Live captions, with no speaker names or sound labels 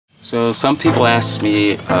So some people ask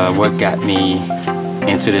me what got me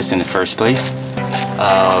into this in the first place.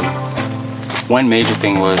 One major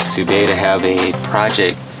thing was to be able to have a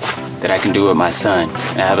project that I can do with my son.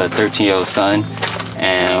 I have a 13-year-old son,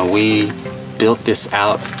 and we built this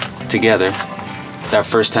out together. It's our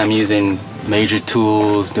first time using major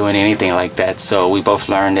tools, doing anything like that. So we both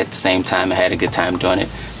learned at the same time and had a good time doing it.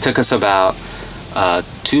 Took us about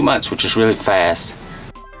 2 months, which is really fast.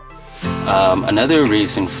 Another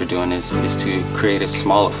reason for doing this is to create a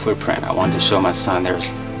smaller footprint. I wanted to show my son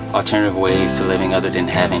there's alternative ways to living other than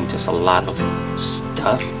having just a lot of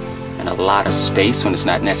stuff and a lot of space when it's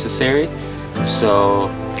not necessary. So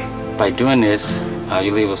by doing this,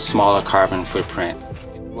 you leave a smaller carbon footprint.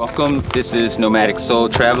 Welcome, this is Nomadic Soul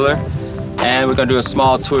Traveller, and we're going to do a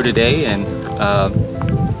small tour today. And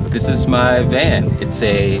this is my van. It's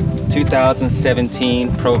a 2017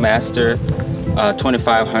 Promaster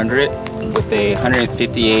 2500 with a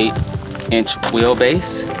 158-inch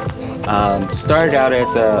wheelbase. Started out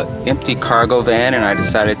as an empty cargo van, and I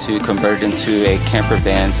decided to convert it into a camper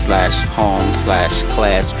van slash home slash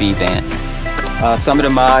class B van. Some of the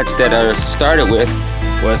mods that I started with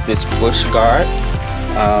was this bush guard.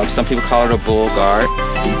 Some people call it a bull guard,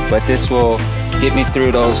 but this will get me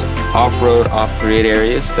through those off-road, off-grid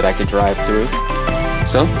areas that I could drive through.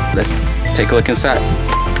 So let's take a look inside.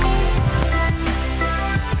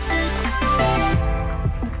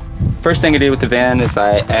 First thing I did with the van is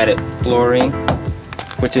I added flooring,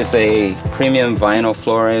 which is a premium vinyl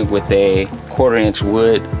flooring with a 1/4-inch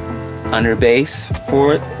wood underbase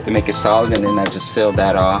for it to make it solid, and then I just sealed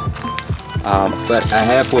that off. But I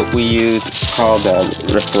have what we use called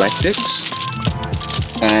Reflectix,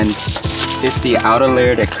 and it's the outer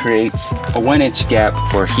layer that creates a 1-inch gap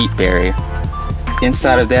for heat barrier.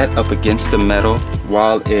 Inside of that, up against the metal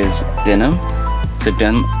wall, is denim. It's a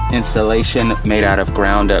denim insulation made out of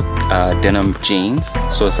ground up denim jeans,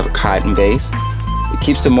 so it's a cotton base. It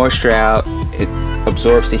keeps the moisture out, it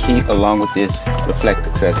absorbs the heat along with this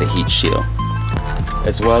Reflectix as a heat shield.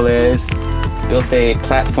 As well as built a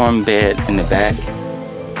platform bed in the back.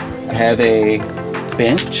 I have a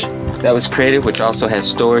bench that was created, which also has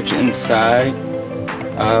storage inside.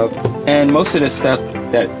 And most of the stuff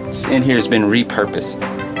that's in here has been repurposed.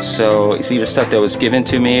 So it's either stuff that was given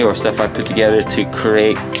to me or stuff I put together to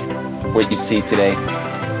create what you see today.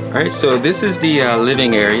 Alright, so this is the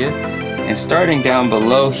living area, and starting down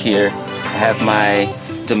below here I have my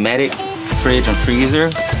Nomadic fridge and freezer.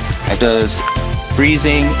 It does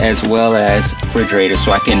freezing as well as refrigerator,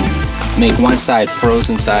 so I can make one side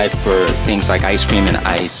frozen side for things like ice cream and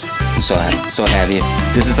ice and so have you.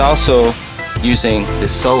 This is also using the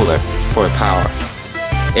solar for power.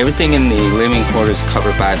 Everything in the living quarters is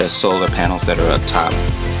covered by the solar panels that are up top.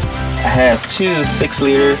 I have 2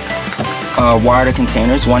 6-liter water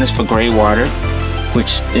containers. One is for gray water,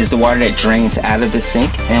 which is the water that drains out of the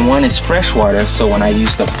sink, and one is fresh water, so when I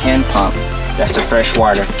use the hand pump, that's the fresh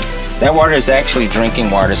water. That water is actually drinking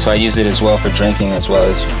water, so I use it as well for drinking as well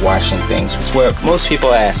as washing things. It's where most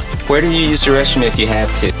people ask, where do you use the restroom if you have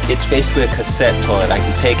to? It's basically a cassette toilet. I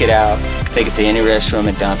can take it out, take it to any restroom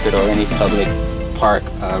and dump it, or any public park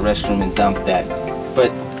restroom and dump that.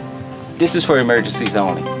 But this is for emergencies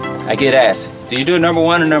only. I get asked, do you do number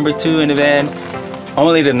 1 or number 2 in the van?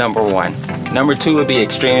 Only the number 1. Number 2 would be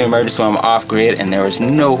extreme emergency when I'm off grid and there is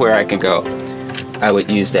nowhere I can go. I would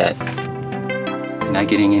use that. Not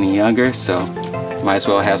getting any younger, so might as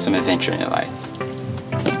well have some adventure in your life.